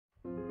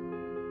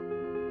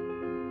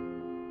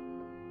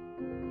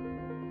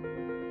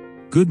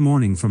Good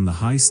morning from the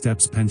High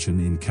Steps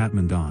Pension in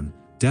Catmon-daan,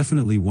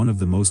 definitely one of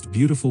the most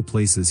beautiful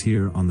places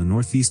here on the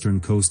northeastern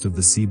coast of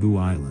the Cebu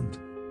island.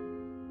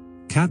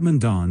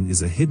 Catmon-daan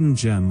is a hidden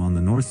gem on the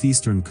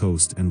northeastern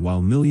coast, and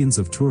while millions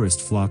of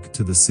tourists flock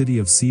to the city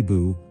of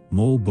Cebu,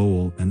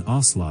 Bohol and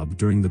Oslab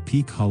during the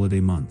peak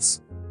holiday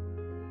months,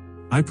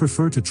 I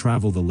prefer to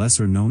travel the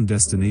lesser-known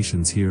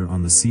destinations here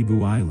on the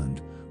Cebu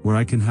island, where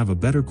I can have a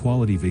better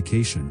quality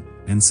vacation,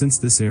 and since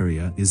this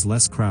area is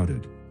less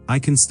crowded, I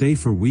can stay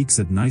for weeks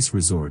at nice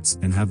resorts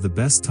and have the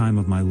best time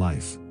of my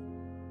life.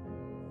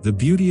 The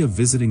beauty of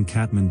visiting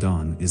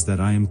Catmon-daan is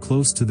that I am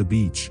close to the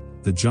beach,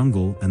 the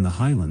jungle and the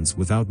highlands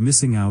without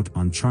missing out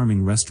on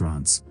charming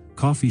restaurants,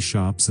 coffee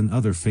shops and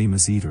other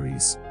famous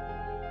eateries.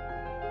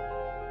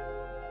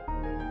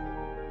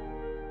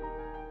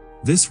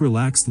 This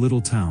relaxed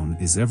little town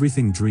is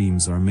everything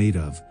dreams are made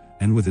of,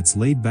 and with its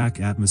laid-back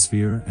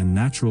atmosphere and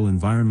natural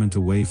environment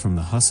away from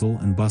the hustle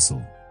and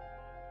bustle,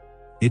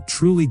 it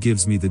truly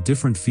gives me the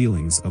different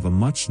feelings of a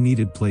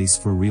much-needed place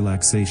for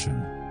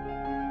relaxation.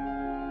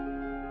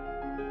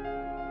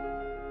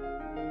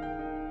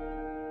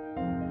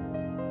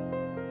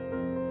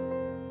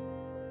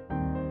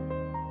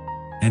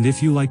 And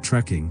if you like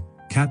trekking,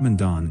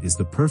 Catmon-daan is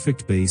the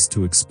perfect base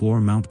to explore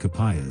Mount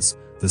Capayas,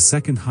 the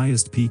second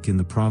highest peak in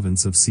the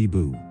province of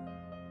Cebu.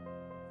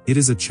 It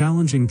is a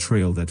challenging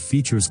trail that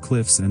features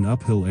cliffs and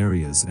uphill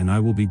areas, and I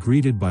will be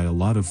greeted by a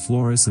lot of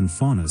floras and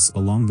faunas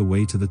along the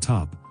way to the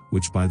top,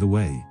 which by the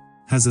way,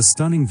 has a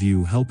stunning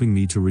view helping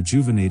me to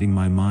rejuvenating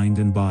my mind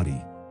and body.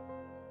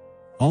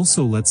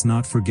 Also, let's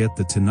not forget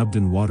the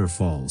Catmon-daan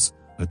waterfalls,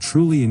 a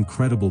truly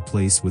incredible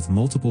place with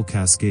multiple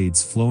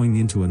cascades flowing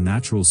into a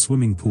natural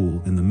swimming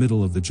pool in the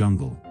middle of the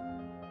jungle.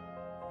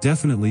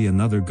 Definitely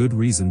another good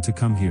reason to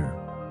come here.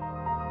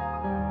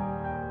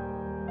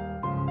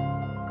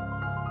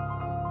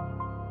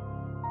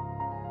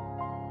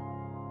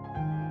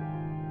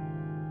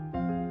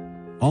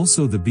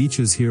 Also, the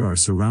beaches here are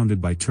surrounded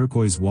by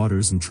turquoise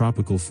waters and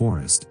tropical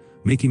forest,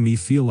 making me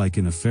feel like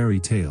in a fairy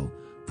tale,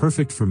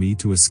 perfect for me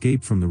to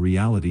escape from the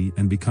reality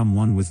and become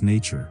one with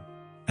nature,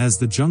 as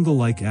the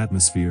jungle-like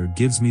atmosphere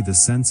gives me the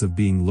sense of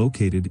being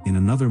located in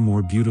another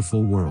more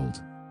beautiful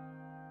world.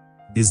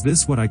 Is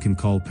this what I can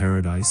call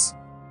paradise?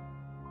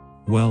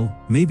 Well,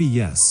 maybe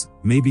yes,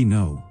 maybe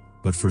no,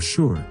 but for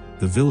sure,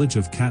 the village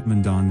of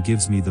Catmon-daan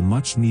gives me the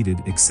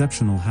much-needed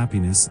exceptional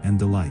happiness and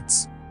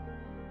delights.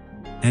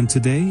 And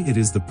today it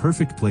is the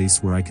perfect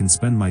place where I can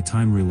spend my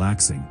time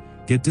relaxing,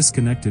 get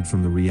disconnected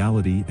from the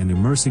reality and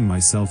immersing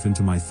myself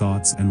into my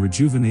thoughts and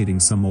rejuvenating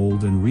some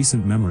old and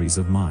recent memories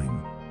of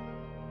mine.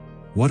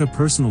 What a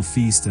personal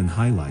feast and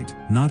highlight,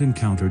 not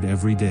encountered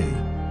every day.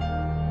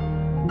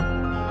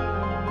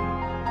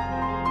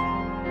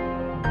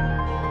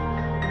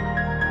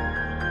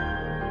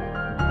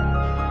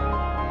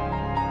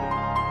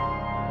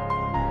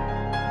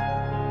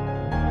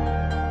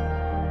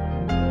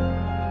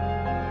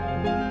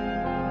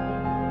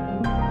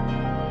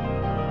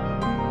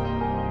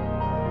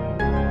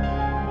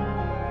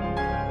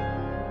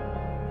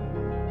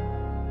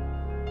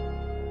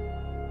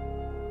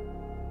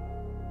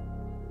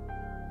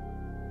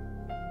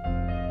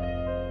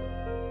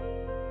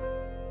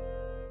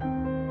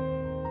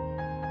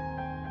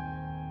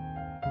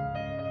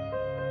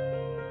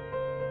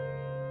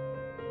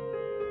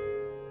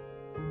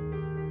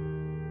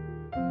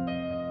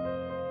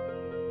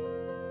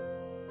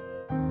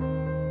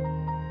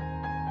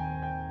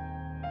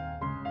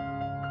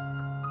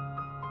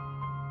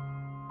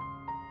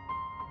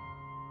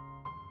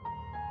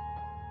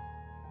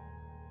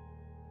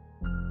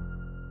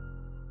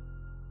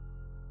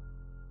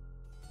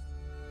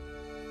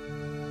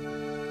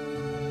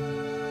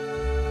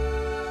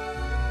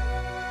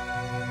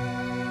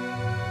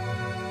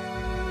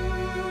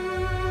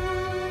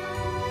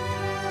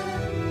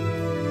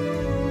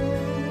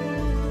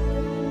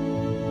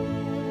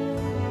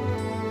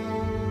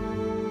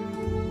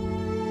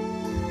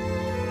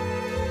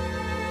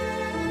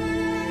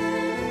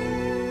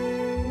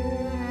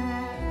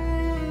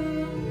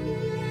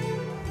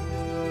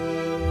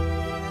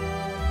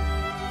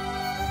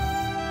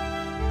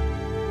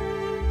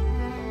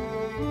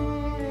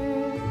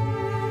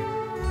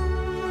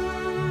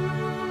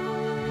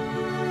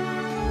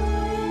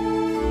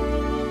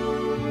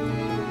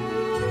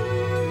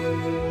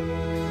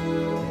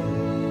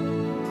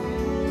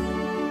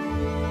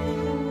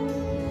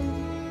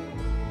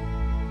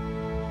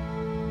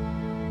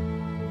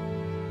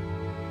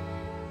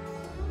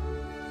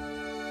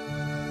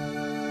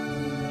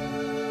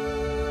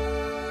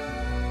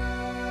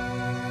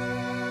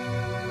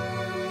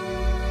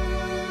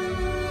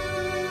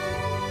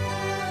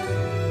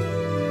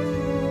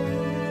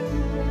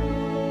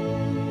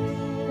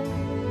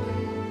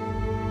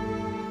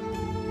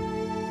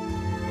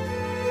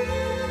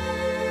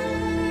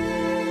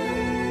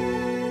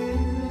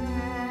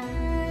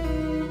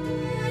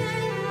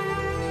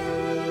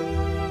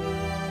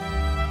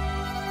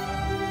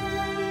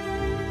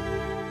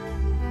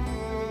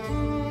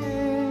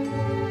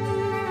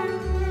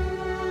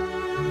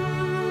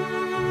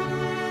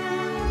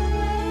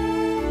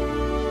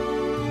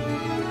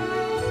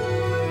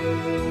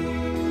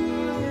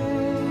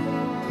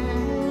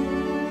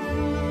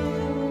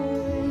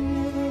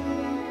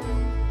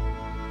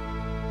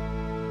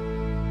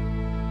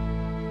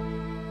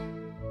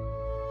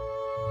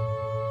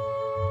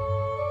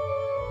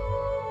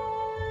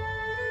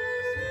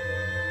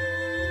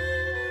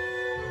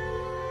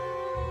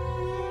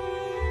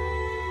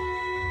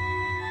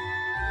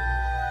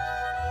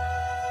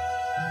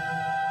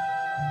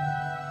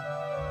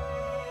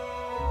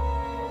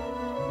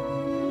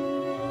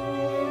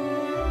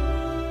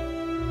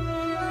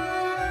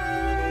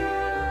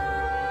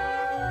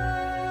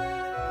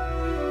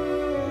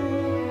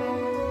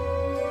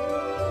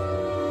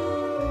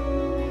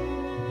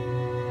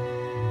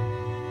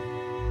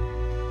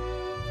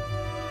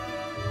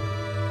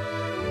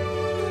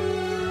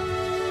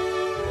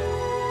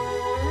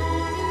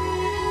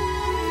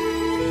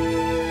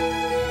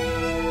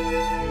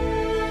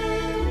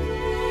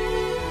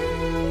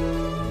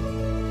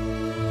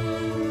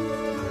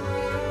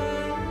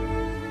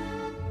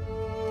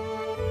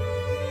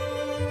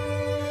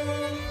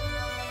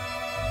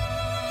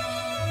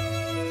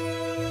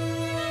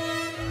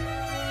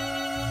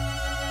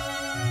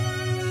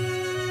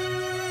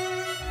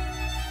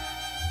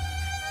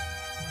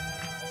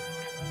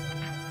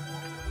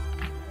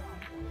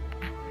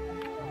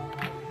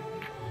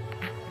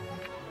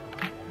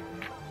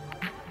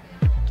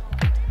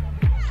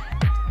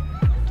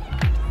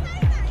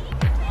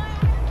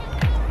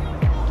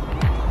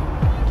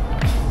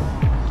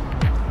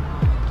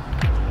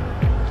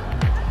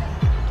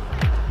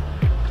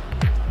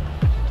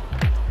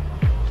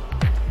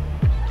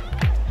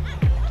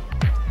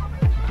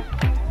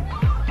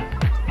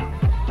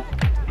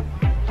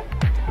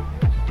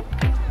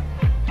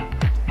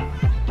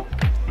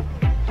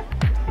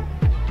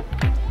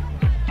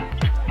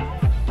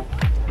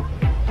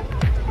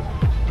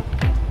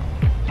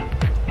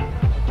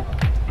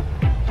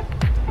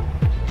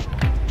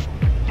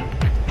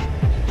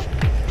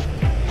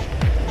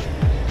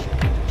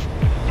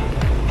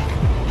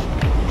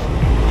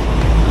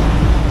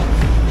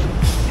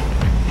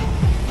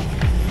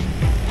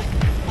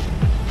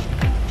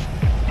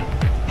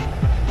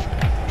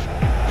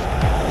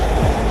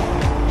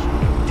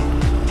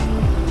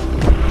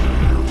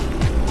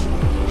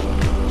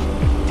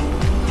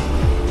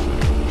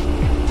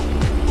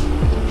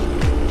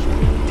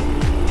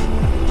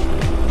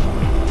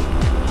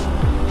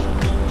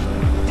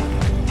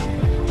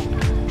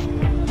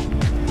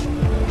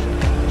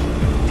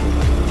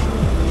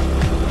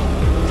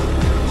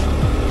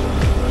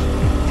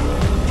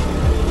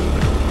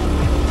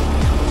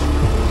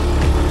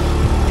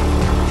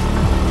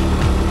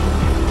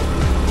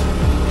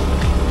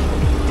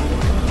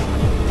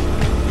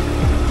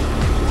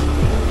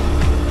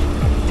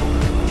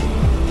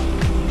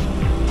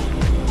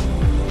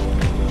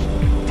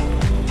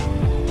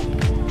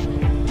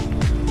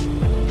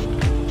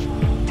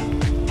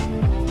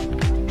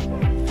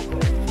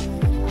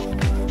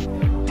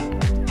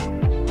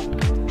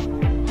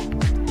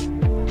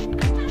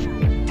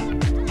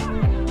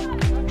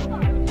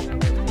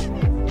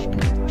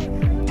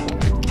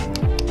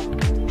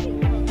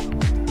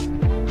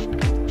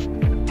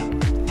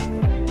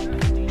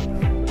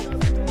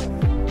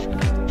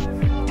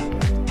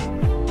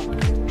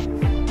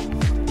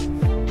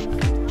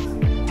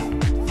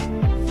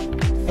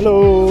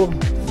 Hello.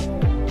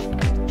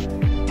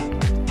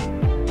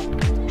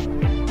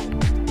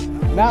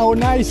 Now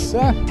nice,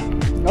 huh?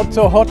 Not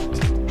so hot.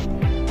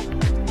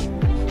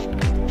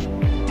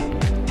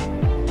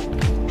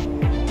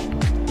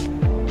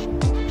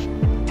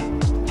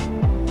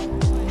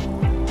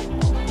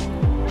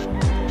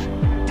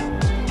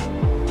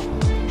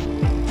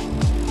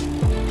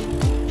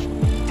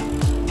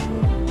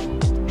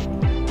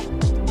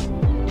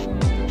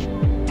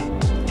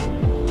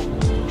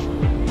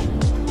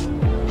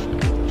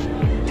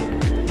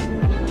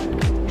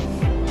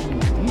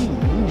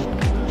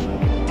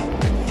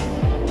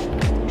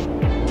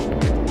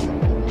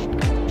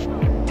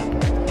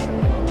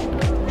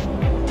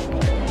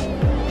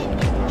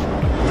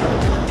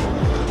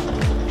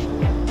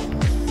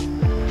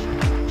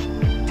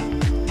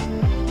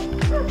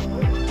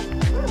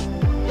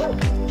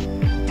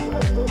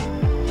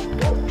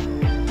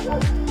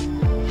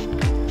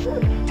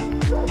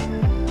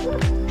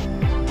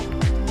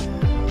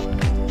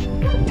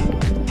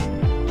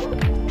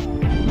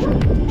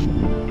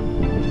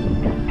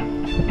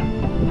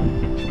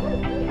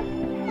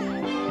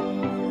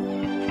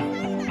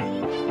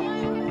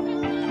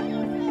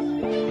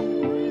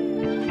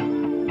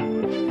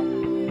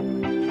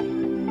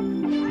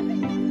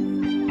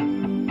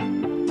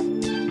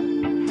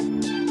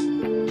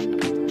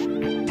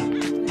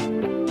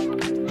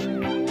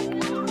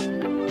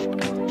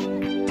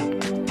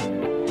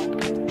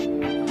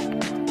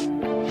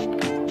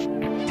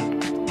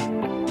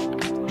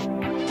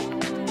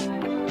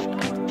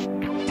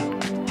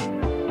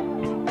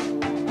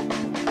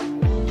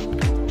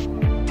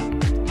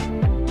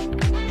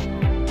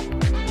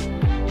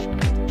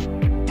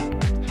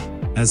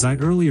 As I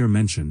earlier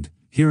mentioned,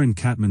 here in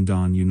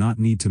Catmon-daan you not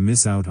need to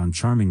miss out on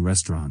charming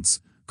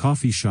restaurants,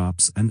 coffee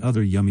shops and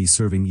other yummy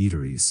serving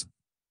eateries.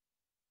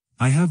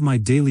 I have my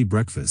daily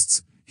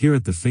breakfasts, here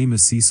at the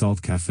famous Sea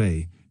Salt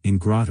Cafe, in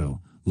Grotto,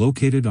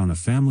 located on a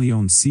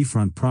family-owned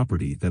seafront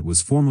property that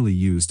was formerly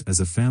used as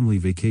a family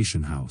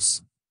vacation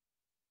house.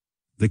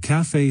 The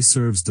cafe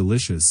serves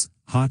delicious,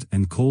 hot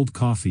and cold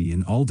coffee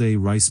in all-day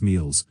rice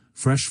meals,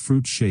 fresh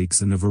fruit shakes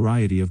and a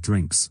variety of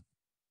drinks.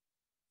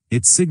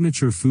 Its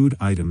signature food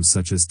items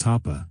such as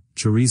tapa,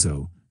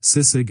 chorizo,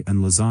 sisig and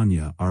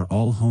lasagna are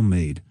all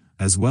homemade,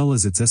 as well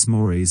as its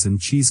esmores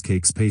and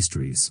cheesecakes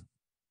pastries.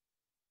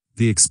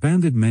 The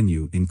expanded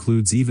menu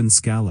includes even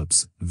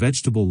scallops,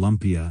 vegetable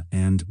lumpia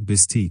and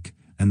bistique,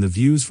 and the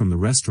views from the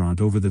restaurant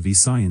over the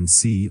Visayan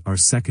Sea are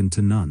second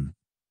to none.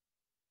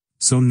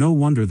 So no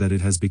wonder that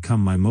it has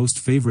become my most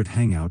favorite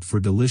hangout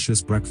for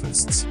delicious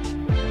breakfasts.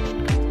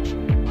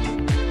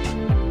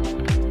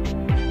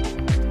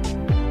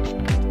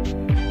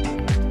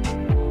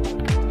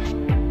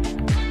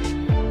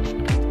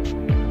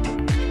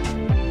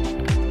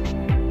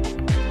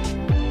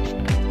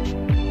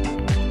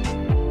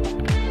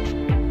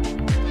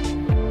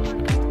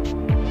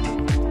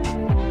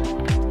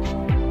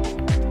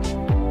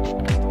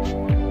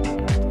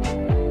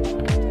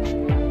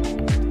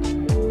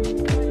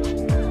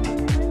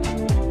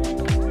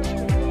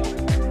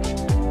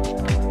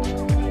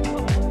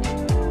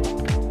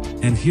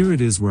 And here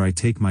it is where I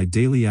take my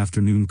daily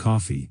afternoon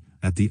coffee,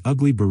 at the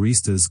Ugly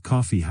Barista's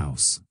Coffee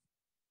House.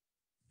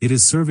 It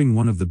is serving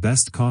one of the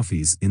best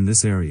coffees in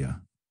this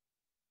area.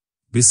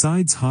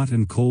 Besides hot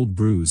and cold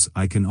brews,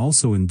 I can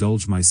also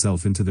indulge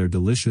myself into their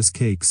delicious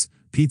cakes,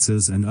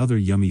 pizzas and other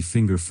yummy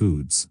finger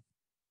foods.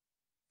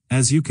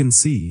 As you can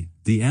see,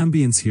 the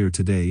ambience here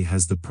today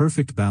has the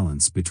perfect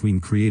balance between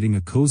creating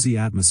a cozy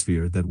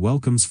atmosphere that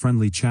welcomes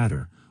friendly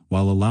chatter,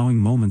 while allowing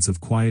moments of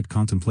quiet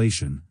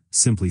contemplation.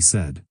 Simply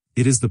said,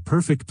 it is the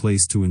perfect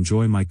place to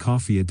enjoy my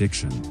coffee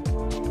addiction.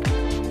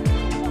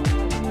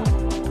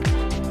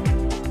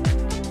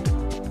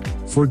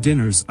 For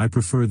dinners, I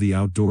prefer the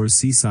outdoor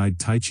seaside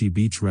Taichi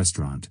Beach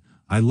restaurant.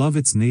 I love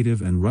its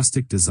native and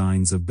rustic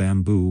designs of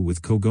bamboo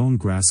with kogon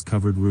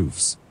grass-covered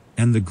roofs,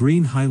 and the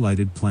green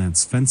highlighted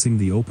plants fencing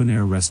the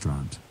open-air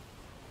restaurant.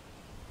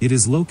 It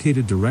is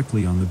located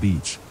directly on the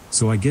beach,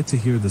 so I get to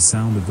hear the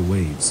sound of the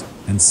waves,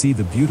 and see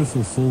the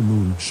beautiful full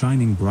moon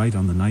shining bright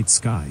on the night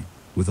sky,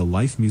 with a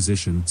live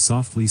musician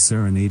softly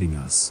serenading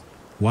us.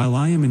 While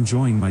I am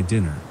enjoying my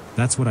dinner,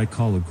 that's what I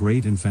call a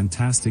great and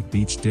fantastic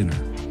beach dinner.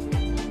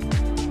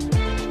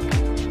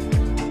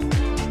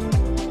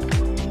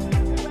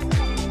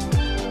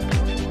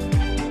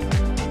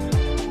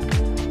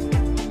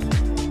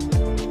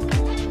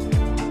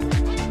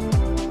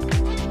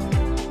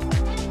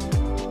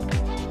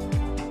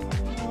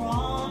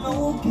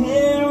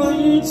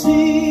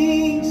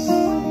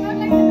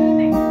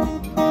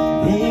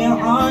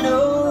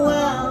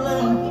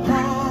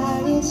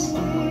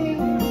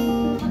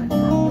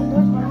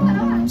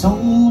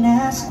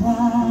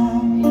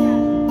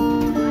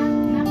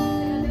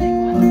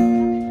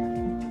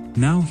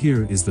 Now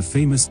here is the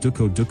famous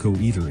Duko Duko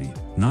eatery,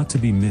 not to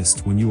be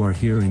missed when you are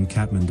here in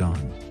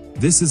Catmon-daan.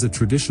 This is a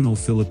traditional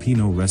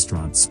Filipino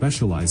restaurant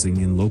specializing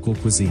in local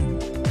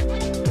cuisine.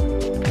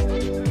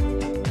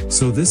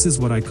 So this is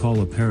what I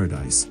call a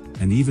paradise,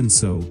 and even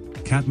so,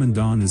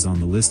 Catmon-daan is on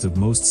the list of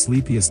most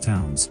sleepiest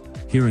towns.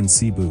 here in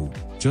Cebu.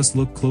 Just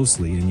look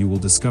closely and you will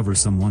discover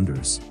some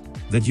wonders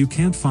that you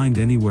can't find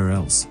anywhere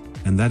else,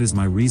 and that is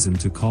my reason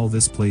to call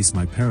this place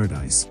my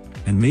paradise,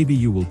 and maybe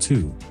you will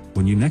too,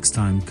 when you next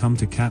time come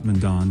to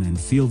Catmon-daan and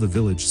feel the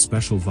village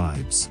special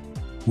vibes.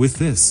 With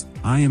this,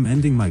 I am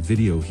ending my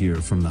video here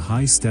from the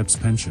High Steps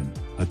Pension,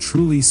 a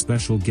truly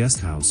special guest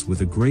house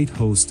with a great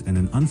host and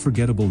an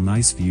unforgettable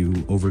nice view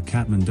over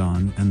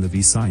Catmon-daan and the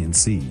Visayan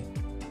Sea.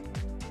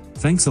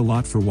 Thanks a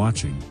lot for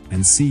watching,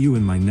 and see you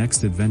in my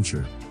next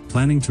adventure,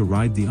 planning to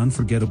ride the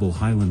unforgettable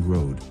Highland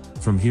Road,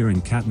 from here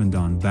in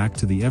Catmon-daan back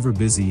to the ever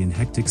busy and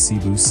hectic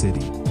Cebu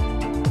City.